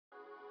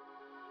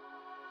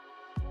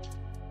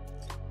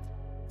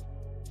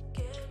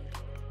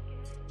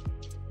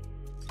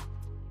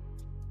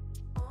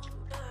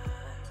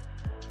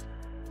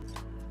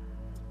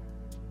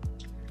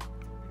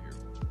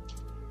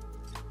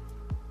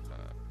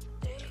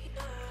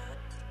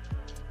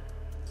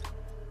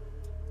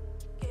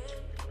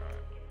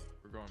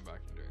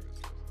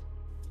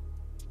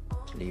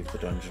leave the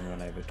dungeon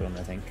when I've done,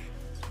 I think.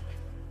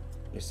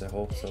 At least I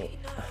hope so.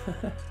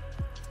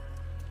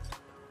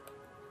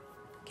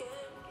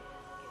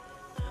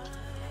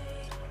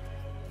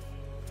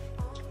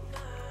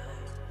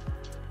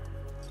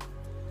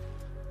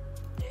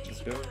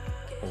 Let's go.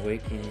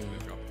 Awakening.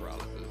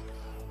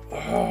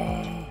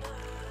 Oh!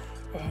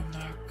 Oh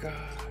my god.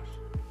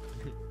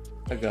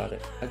 I got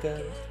it. I got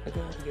it. I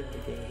got it. I got it.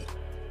 I got it.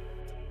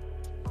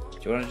 Do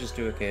you want to just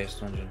do a chaos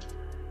dungeon?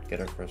 Get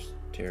our first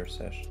tier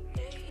set. Yeah,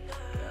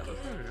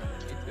 looks like we're gonna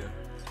need to.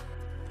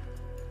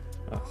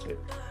 Oh, sweet.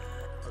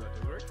 Oh, that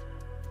does work?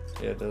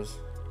 Yeah, it does.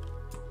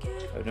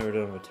 I've never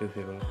done it with 2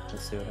 people.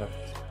 Let's see what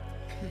happens.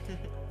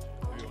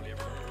 Have you only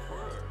ever done it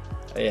before?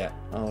 Or? Yeah,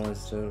 I always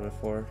do it with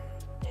 4.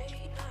 Oh,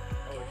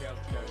 the chaos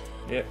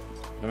guy. Yep.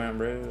 Come on,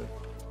 bro.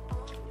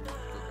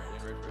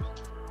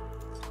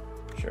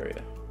 Sure,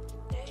 yeah.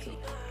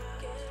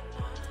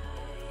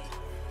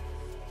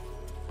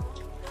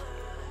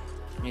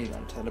 He's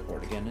gonna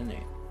teleport again, isn't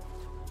he?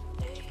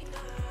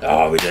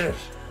 Oh, we did it!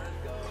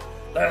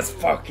 Let's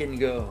fucking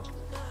go!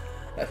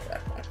 Oh, we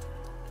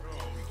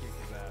kicked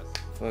his ass.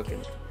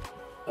 Fucking.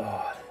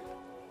 Oh.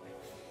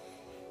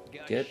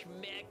 Got Good.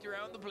 smacked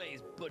around the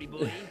place, buddy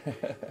boy.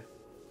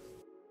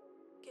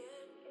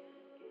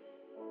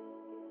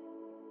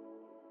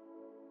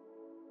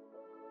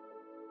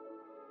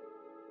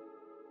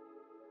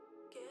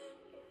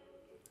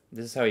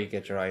 This is how you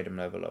get your item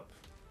level up.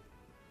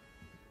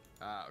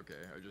 Ah,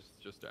 okay. I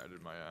just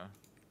started my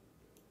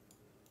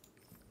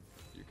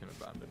you can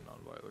abandon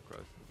non-violent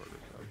quests for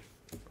this tab.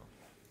 So.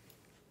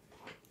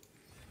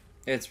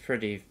 It's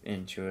pretty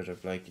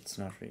intuitive, like it's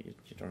not really,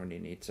 you don't really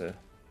need to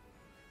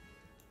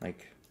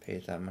like pay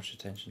that much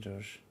attention to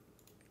it.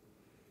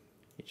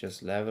 You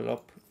just level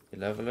up, you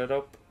level it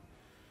up,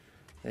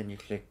 then you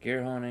click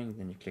gear honing,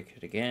 then you click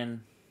it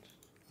again.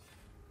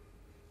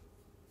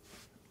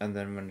 And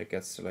then when it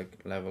gets to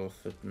like level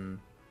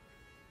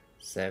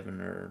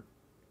 7 or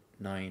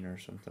 9 or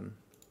something,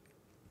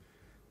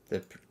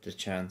 the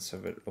chance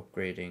of it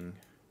upgrading,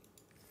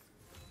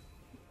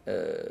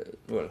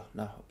 well,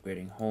 not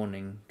upgrading,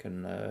 honing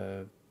can,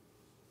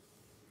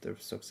 the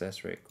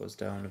success rate goes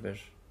down a bit.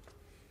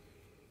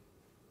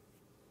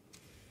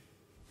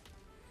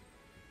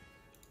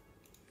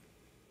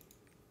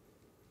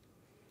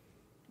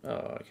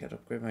 Oh, I can't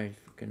upgrade my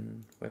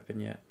fucking weapon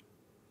yet.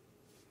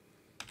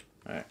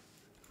 Alright.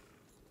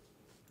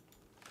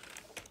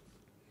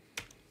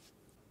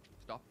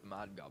 Stop the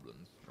mad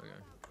goblins. Okay.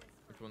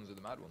 Which ones are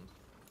the mad ones?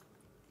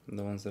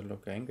 The ones that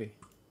look angry.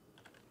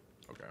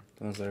 Okay.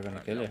 The ones that are gonna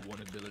Right, kill you. now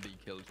one ability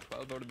kills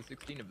 12 out of the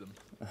 16 of them.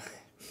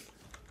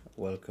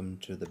 Welcome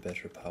to the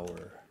better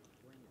power.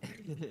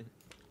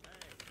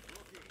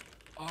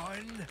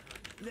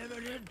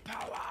 Unlimited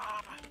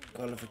power!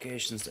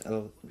 Qualifications to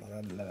L. Blah,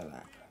 blah, blah, blah.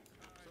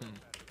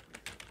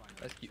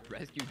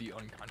 Rescue the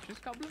unconscious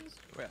goblins?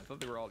 Wait, I thought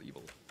they were all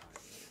evil.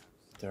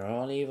 They're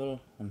all evil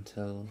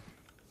until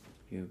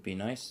you be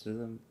nice to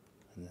them,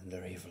 and then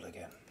they're evil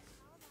again.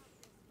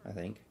 I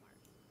think.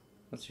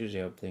 That's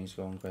usually how things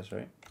go in quests,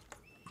 right?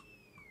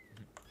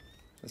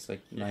 That's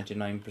like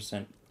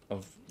 99%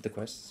 of the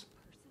quests.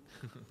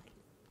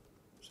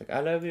 It's like, I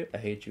love you, I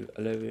hate you,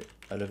 I love you,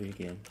 I love you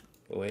again.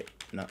 Oh wait,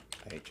 no,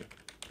 I hate you.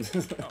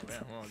 Oh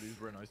man, well, these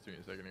were nice to me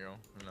a second ago.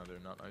 No, they're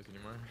not nice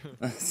anymore.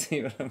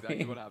 See what I Exactly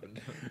mean? what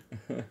happened.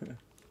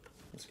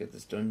 Let's get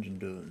this dungeon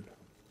done.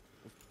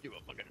 Do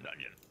a fucking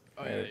dungeon.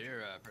 Oh Yeah. yeah,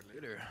 you're part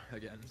leader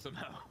again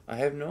somehow. I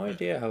have no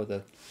idea how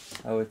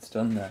it's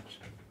done that.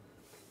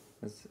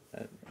 It's,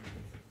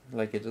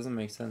 like, it doesn't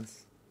make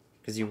sense.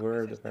 Because you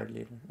were the party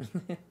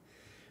leader.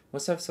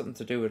 Must have something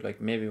to do with,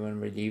 like, maybe when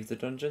we leave the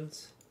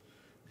dungeons,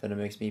 then it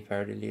makes me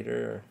party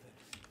leader, or...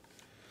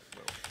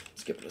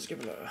 Skip it.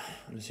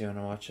 Unless you want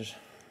to watch it.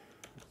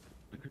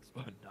 It's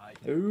fun.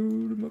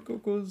 Ooh, the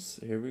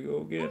Mokokos. Here we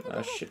go again.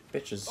 Ah, shit,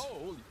 bitches. Oh,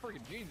 holy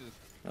freaking Jesus.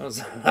 That was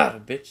a lot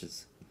of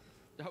bitches.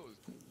 That was...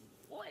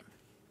 What?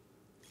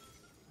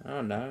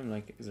 Oh, now I'm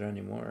like, is there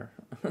any more?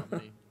 How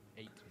many?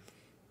 8.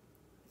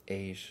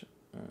 8.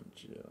 Oh,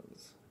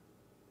 jeez.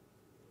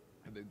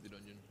 How big the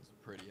dungeon? It's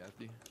pretty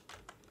hefty.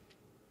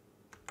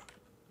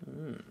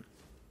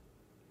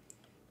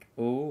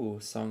 Oh,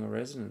 Song of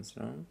Resonance,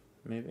 no?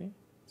 Maybe?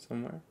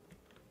 Somewhere?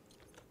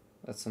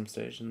 At some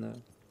stage in the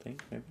thing,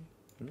 maybe?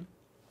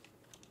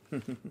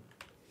 I'm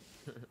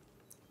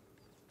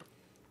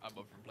up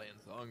for playing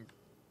songs.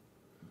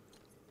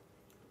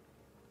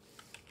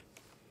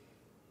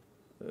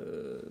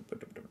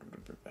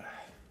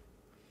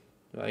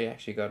 I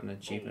actually got an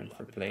achievement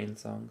for playing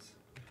songs.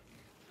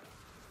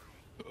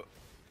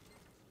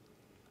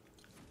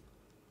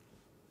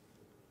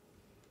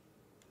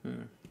 Be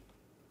on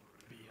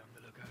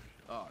the lookout.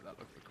 Oh, that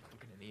looks like a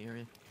fucking any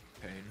area.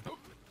 Pain. Oh.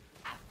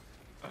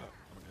 Oh,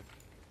 okay.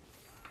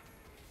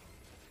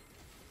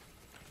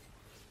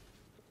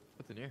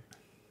 What's in here?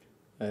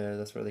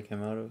 That's where they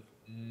came out of.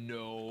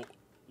 No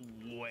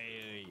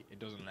way. It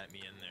doesn't let me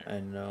in there. I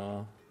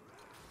know.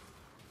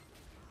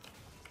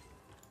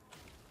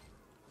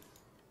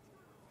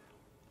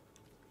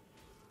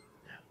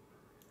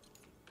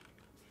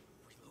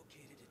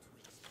 Relocated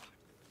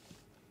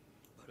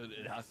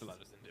has to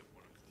let us into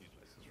one of these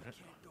places, right?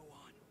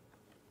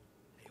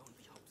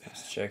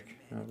 Let's check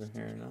over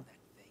here now.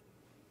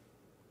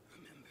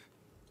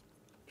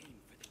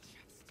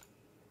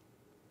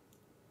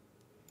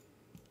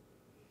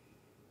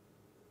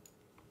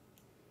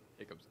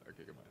 Hiccups are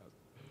kicking my ass.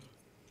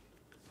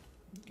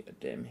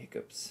 Goddamn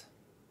hiccups.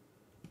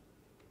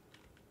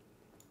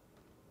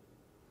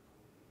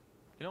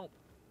 You know,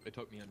 it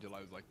took me until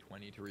I was like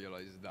 20 to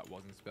realize that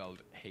wasn't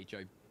spelled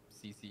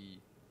H-I-C-C-U-P.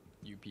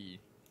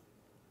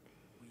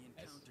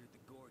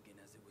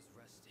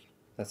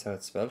 That's how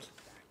it's spelled?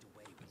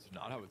 It's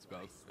not how it's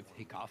spelled. It's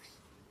hiccups.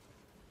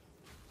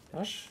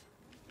 What?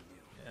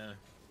 Yeah.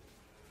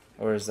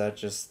 Or is that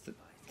just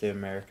the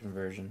American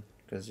version?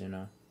 Because, you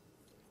know.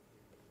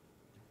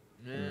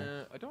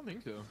 Yeah, I don't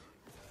think so.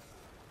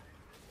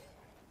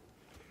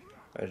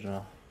 I don't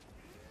know.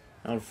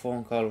 An old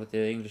phone call with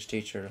the English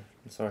teacher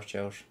and sort you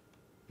out.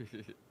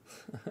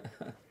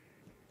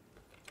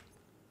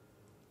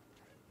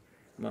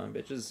 Come on,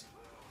 bitches.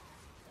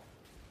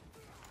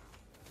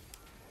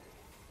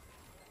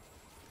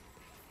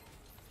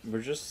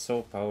 We're just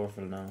so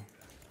powerful now.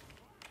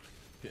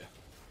 Yeah.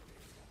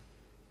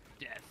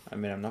 Death. I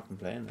mean, I'm not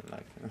complaining,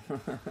 like.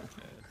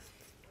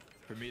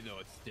 For me, though,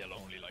 it's still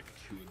only like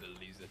 2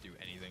 abilities that do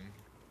anything.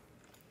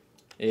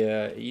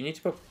 Yeah, you need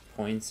to put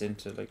points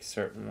into, like,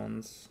 certain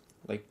ones.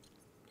 Like,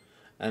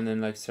 and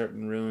then, like,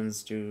 certain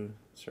runes do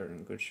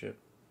certain good shit.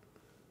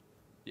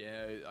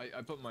 Yeah,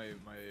 I put my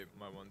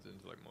ones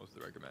into, like, most of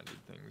the recommended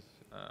things.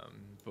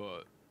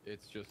 But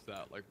it's just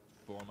that, like,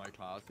 for my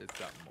class, it's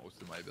that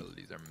most of my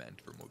abilities are meant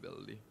for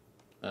mobility.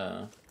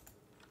 I'd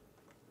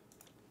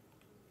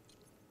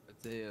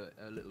say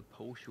a little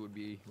posh would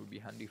be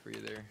handy for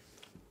you there.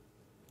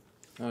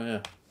 Oh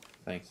yeah,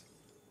 thanks.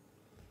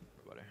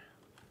 Butter.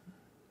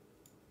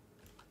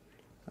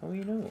 Oh,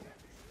 you know.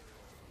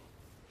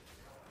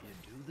 You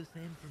do the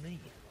same for me.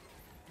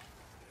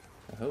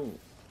 Oh.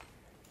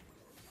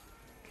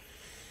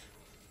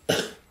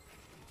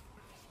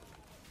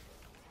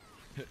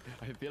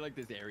 I feel like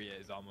this area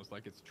is almost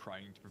like it's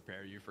trying to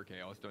prepare you for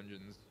chaos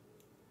dungeons.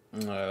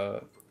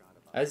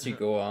 As you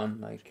go on,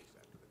 like,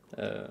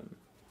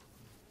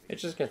 it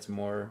just gets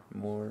more.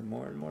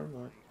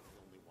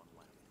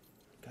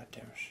 God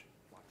damn it.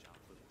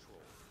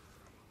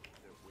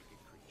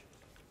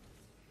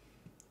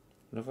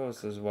 One of us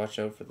says watch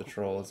out for the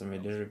trolls, and we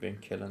literally been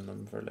killing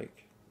them for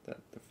like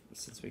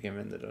since we came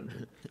in the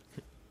dungeon.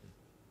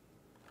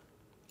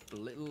 A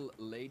little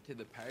late to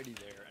the party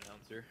there,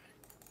 announcer.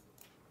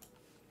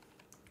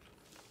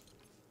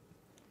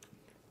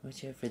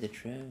 Watch out for the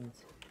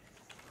trolls.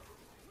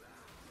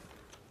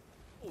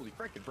 Holy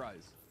frickin'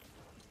 prize.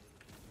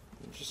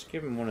 Just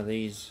give him one of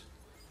these.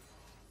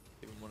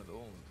 Give him one of those.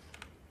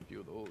 A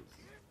few of those.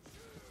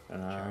 I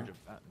know. Charge of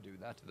that and do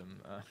that to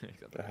them.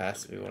 There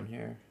has to be one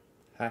here.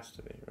 Has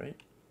to be, right?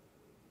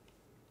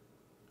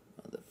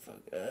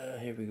 Motherfucker.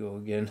 Here we go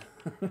again.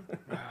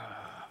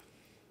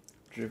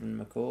 Driven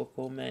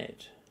Mokoko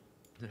mate.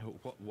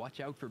 Watch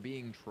out for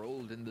being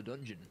trolled in the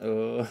dungeon.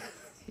 Oh,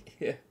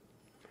 yeah.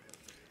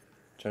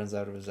 Turns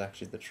out it was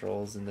actually the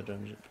trolls in the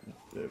dungeon.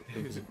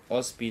 It was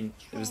us being.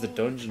 It was the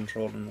dungeon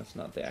trolling us,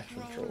 not the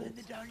actual trolls. In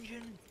the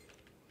dungeon.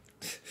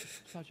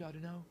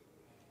 SnakeShotDyl.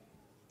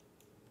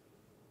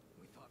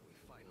 We thought we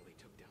finally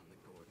took down the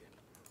Gorgon.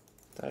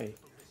 Die.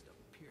 The ballista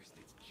pierced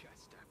its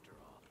chest after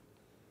all.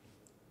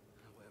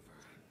 However,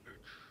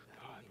 that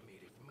only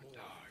made it more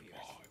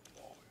fierce.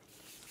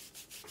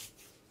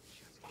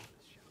 Just when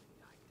the shouting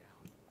died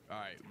down.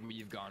 Alright,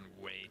 we've gone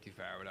way too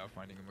far without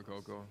finding a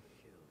Mokoko.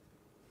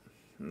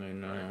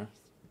 No.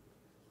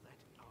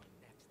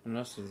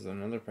 Unless there's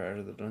another part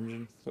of the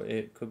dungeon. But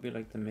it could be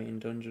like the main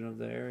dungeon of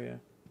the area.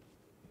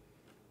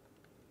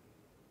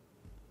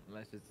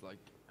 Unless it's like...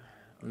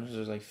 Unless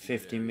there's like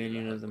 50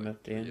 million of them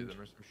at the end. Them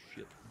or some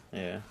shit.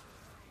 Yeah.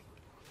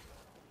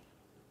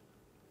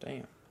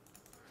 Damn.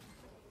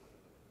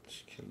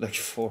 Just killed like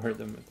 4 of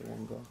them at the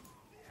one go.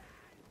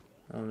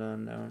 Hold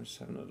on now, I'm just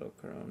having a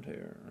look around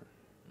here.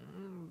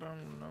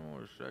 Don't know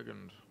a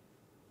second.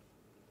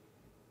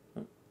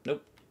 Oh,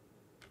 nope.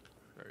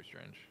 Very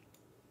strange.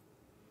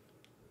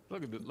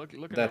 Look at look at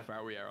That- how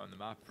far we are on the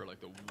map for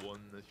like the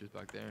one that's just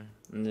back there.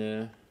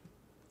 Yeah.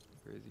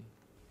 Crazy.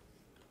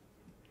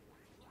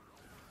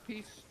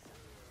 Peace.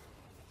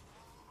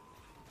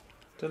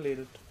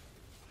 Deleted.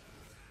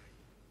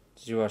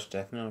 Did you watch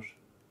Death Note?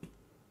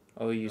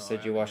 Oh, you No,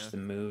 said I you haven't watched yet. the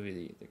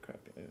movie, the crap.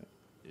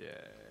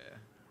 Yeah.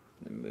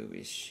 The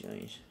movie's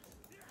shite.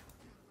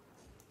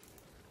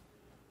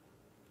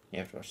 You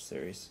have to watch the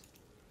series.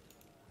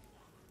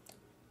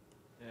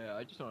 Yeah,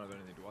 I just don't have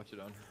anything to watch it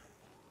on.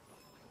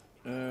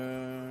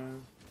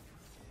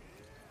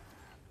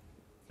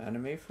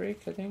 Anime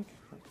Freak, I think.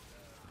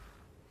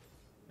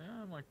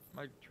 Yeah, I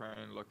might try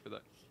and look for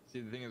that. See,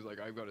 the thing is, like,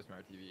 I've got a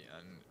smart TV,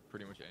 and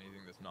pretty much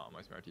anything that's not on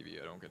my smart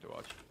TV, I don't get to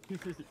watch.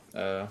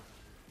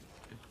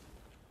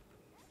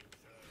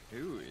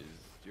 Who is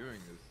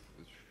doing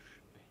this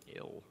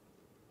hill?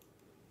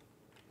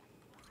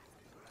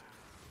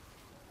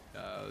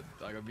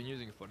 Like I've been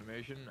using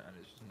Funimation and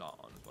it's just not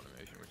on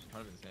Funimation, which is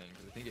kind of insane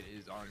because I think it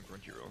is on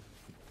Crunchyroll.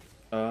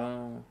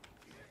 Oh.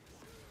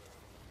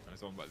 And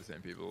it's owned by the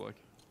same people, like.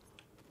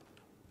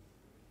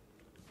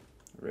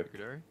 Rip.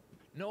 Secretary?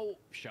 No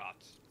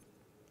shots.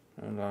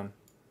 Hold on.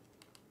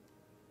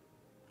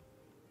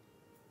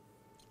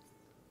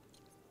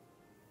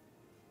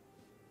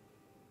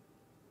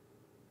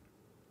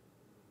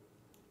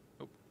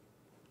 Oh.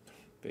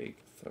 Big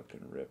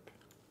fucking rip.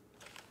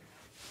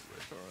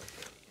 Rip,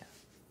 alright.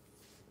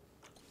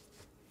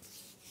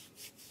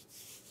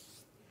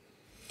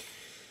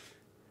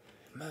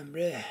 Come on,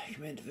 bruh.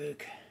 Come in,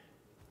 Vuk.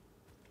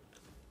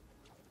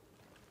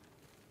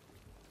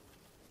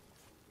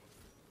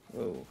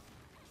 Whoa.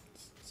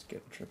 It's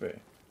getting trippy.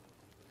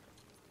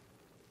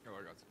 Oh,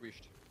 I got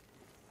squished.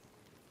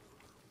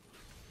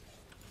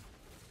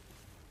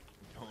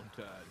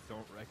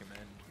 Don't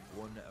recommend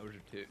 1 out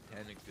of 10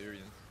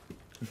 experience.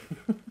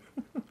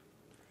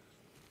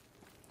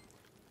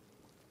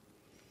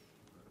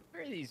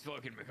 Where are these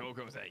fucking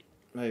Mokokos at?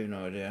 I have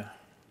no idea.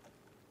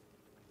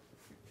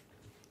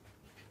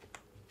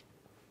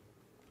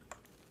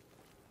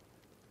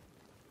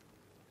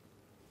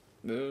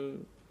 No.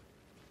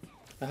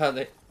 Ah,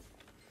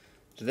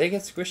 do they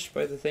get squished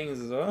by the things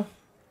as well?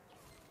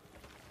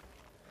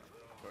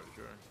 Pretty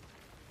sure.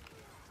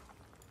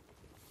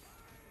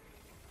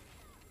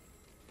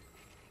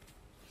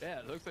 Yeah,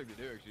 it looks like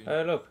they do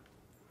actually. Look.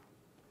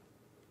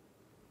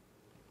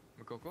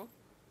 Mokoko?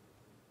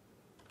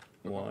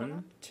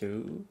 1,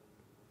 2.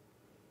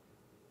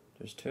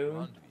 There's 2.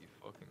 On to be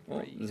fucking Oh,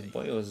 crazy. there's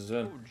bios as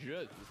well. Oh,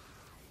 shit.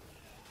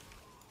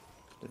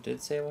 They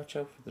did say watch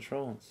out for the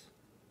trolls.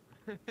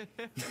 Sometimes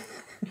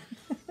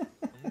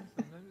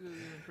there's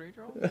even free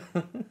trolls.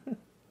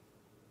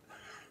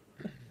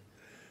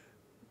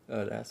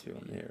 Oh, there has to be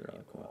one here. Oh,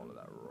 come All on. of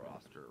that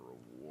roster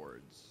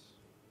rewards.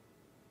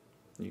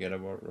 You get a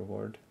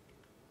reward.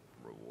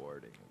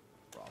 Rewarding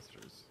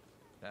rosters.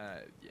 Yeah,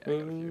 I got a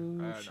few.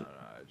 Oh, No, shit.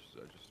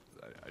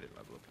 I didn't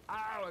level up.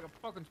 Ow, I got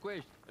fucking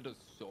squished. It does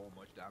so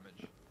much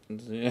damage.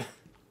 Yeah.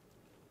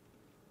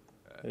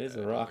 It is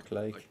a rock,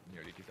 like.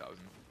 Nearly 2,000.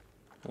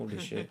 Holy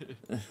shit.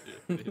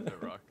 It is a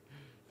rock.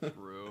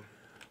 True.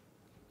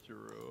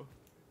 True.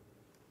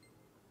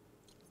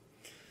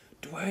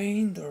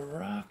 Dwayne the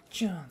Rock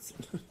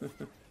Johnson.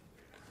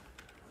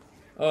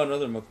 Oh,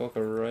 another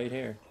Mokoko right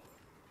here.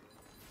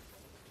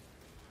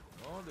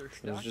 Oh, they're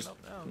They're stacking just, up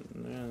now.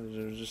 yeah,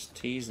 they're just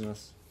teasing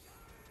us.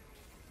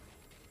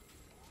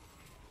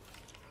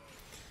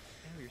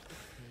 Oh, you're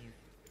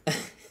so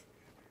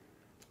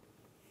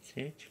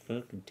Such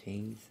fucking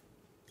tease.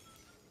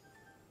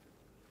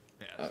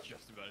 Yeah, that's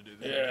just about to do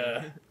that.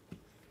 Yeah.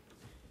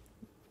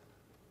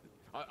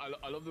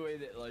 I love the way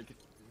that like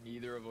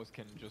neither of us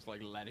can just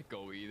like let it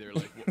go either.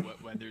 Like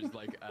when there's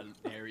like an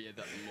area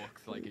that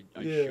looks like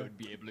I Yeah. should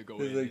be able to go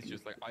It's in, like- it's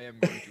just like I am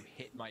going to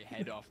hit my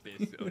head off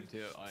this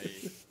until I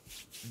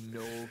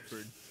know for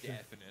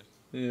definite.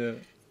 Yeah.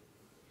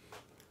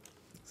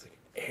 It's like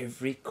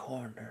every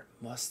corner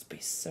must be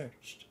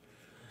searched.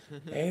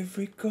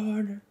 Every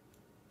corner.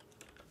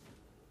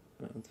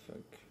 What the fuck?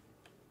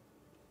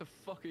 The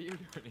fuck are you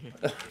doing here?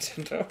 I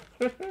don't know.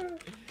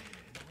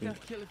 You gotta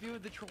kill a few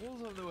of the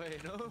trolls on the way,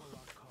 no? A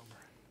lot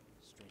calmer,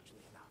 strangely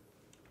enough.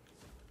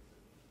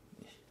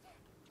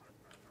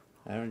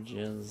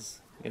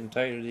 Averages. Getting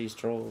tired of these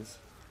trolls.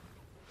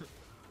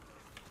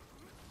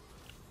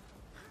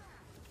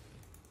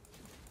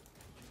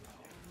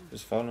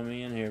 Just follow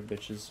me in here,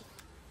 bitches.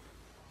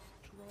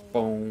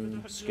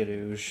 Boom,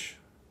 skadoosh.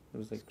 It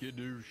was like,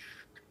 Skadoosh.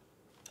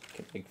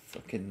 get like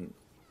fucking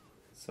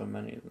so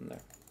many of them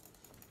there.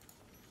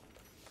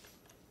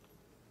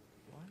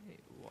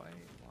 Why?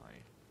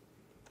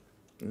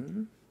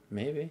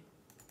 Maybe.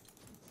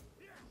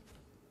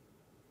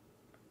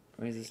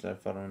 Why is this lad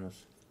following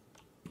us?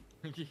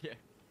 Yeah.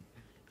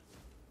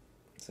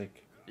 It's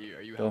like, Are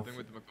you Don't helping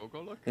with the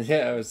Mokoko look?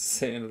 yeah, I was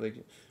saying like,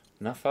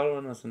 not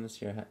following us unless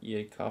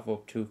you cough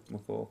up 2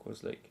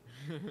 Mokokos, like.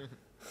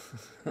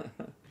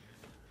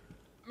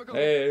 Mokoko.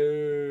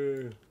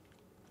 Hey,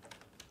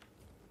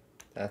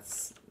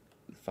 that's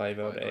 5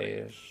 out of 5 out of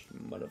 8,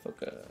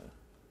 motherfucker.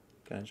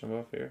 Can I jump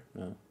off here?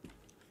 No.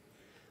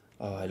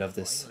 Oh, I love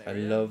this. I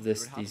Final area? love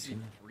this. There would have These. to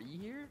be 3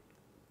 here?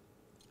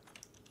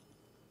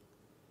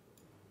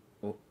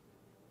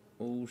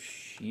 Oh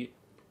shit.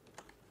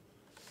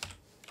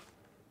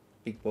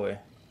 Big boy.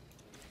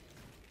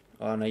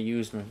 Oh, and I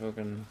used my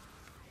fucking.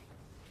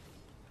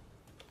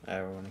 I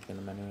want to kill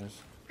him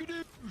anyways.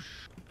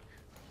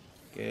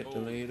 Get Oh,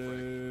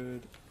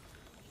 deleted.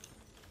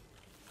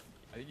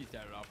 I think he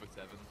started off with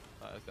 7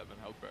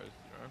 health bars,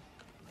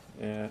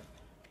 you know? Yeah.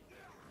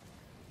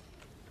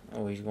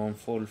 Oh, he's going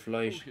full Oh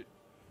flight. shit.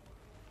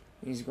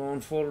 He's going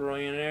full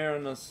Ryanair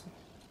on us.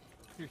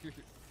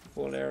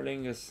 Full Aer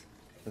Lingus.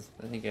 I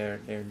think Aer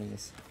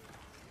Lingus.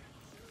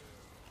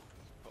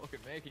 Fucking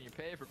making you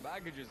pay for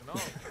baggages and all.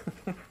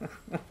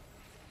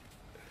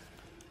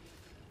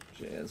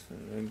 Jeez,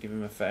 I'm giving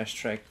him a fast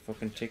track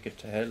fucking ticket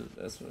to hell.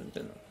 That's what I'm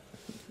doing.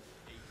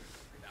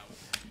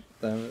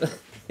 Damn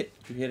it.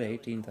 You hit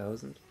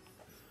 18,000.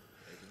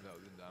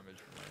 18,000 damage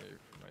for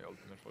my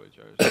ultimate fully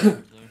charged.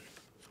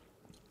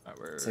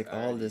 It's like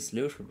all this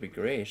loot would be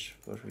great,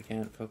 but we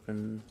can't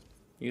fucking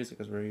use it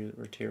because we're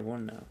tier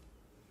 1 now.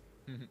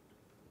 It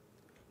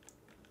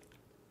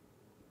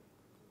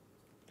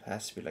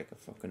has to be like a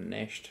fucking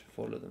nest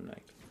full of them,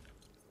 like.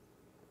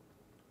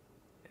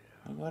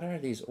 And what are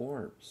these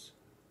orbs?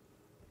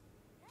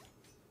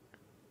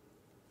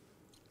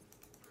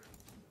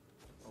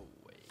 Oh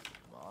wait,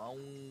 come on.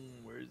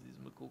 Where's these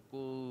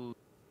Mokoko?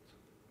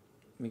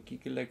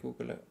 Mikikila.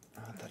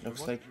 Oh, that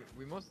looks like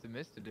we must have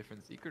missed a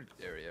different secret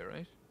area,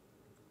 right?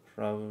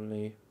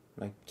 probably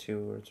like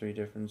 2 or 3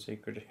 different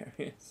secret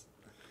areas.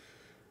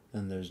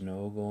 And there's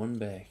no going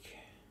back.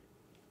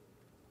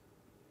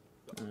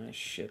 Ah,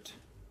 shit.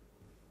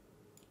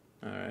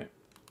 Alright.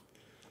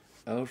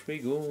 Out we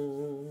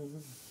go.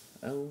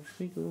 Out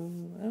we go.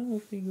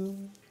 Out we go.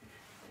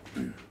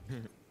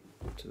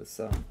 To the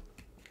sun.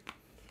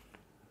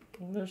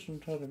 Listen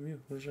to the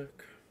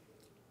music.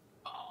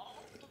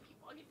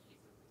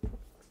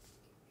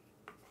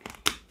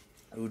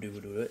 Oh,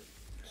 do it.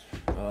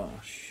 Oh,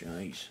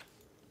 shite.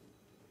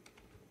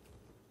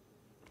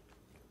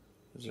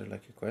 Is there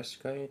like a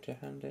quest guide to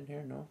hand in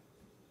here? No?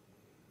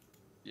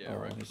 Yeah, Oh,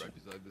 right is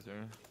beside this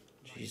area.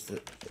 Jeez,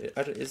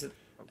 is it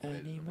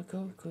any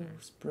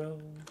Mokokos, bro?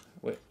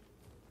 Wait.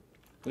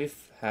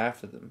 We've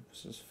half of them,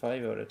 so it's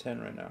 5 out of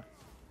 10 right now.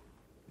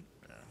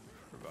 Yeah,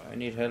 I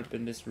need help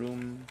in this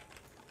room.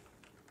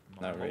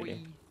 Not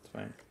really. It's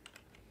fine.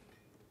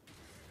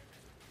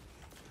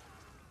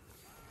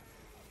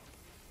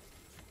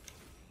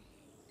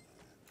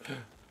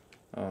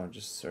 Oh,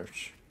 just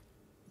search.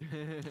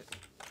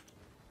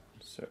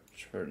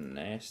 Search for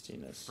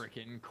nastiness.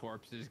 Frickin'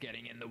 corpses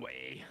getting in the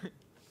way.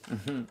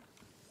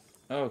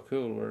 Oh,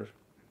 cool. We're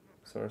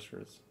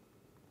sorcerers.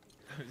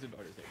 I was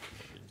about to say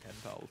fucking 10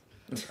 pals.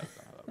 That's not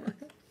how that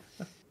works.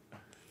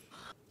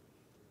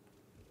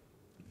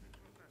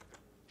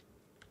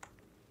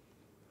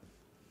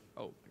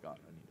 Oh my god,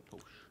 I need a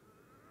push.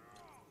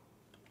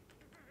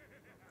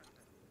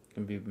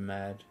 Can be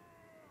mad.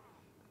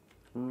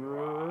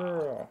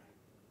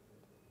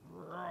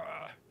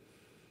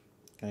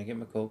 Can I get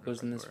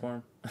Mokokos in this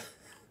form?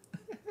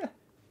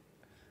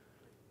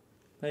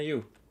 Hey,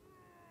 you.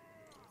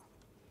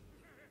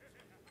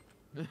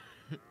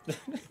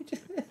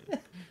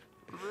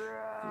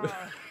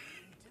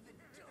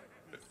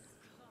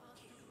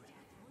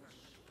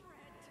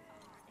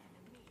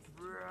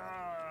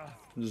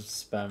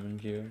 Just spamming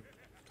Q.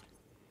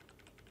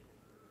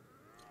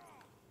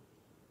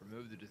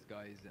 Remove the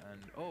disguise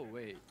and oh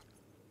wait,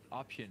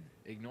 option: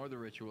 ignore the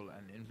ritual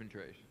and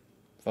infiltrate.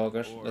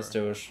 Focus. Let's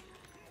do it.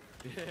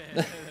 Yeah,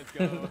 let's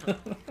go.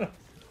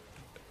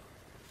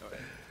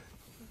 Okay.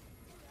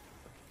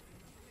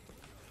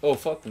 Oh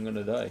fuck! I'm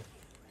gonna die.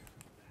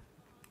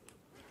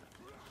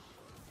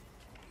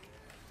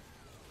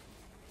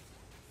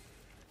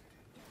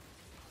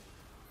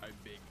 I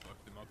big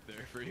fucked them up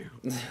there for you.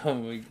 Oh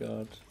my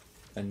god.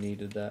 I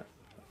needed that.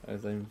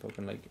 As I'm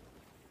fucking like...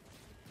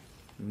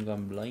 I'm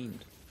gone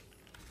blind.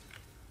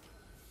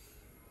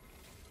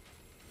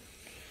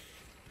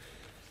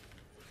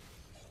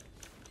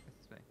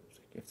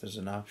 If there's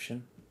an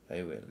option,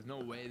 I will. There's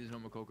no way there's no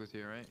Mokokos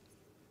here, right?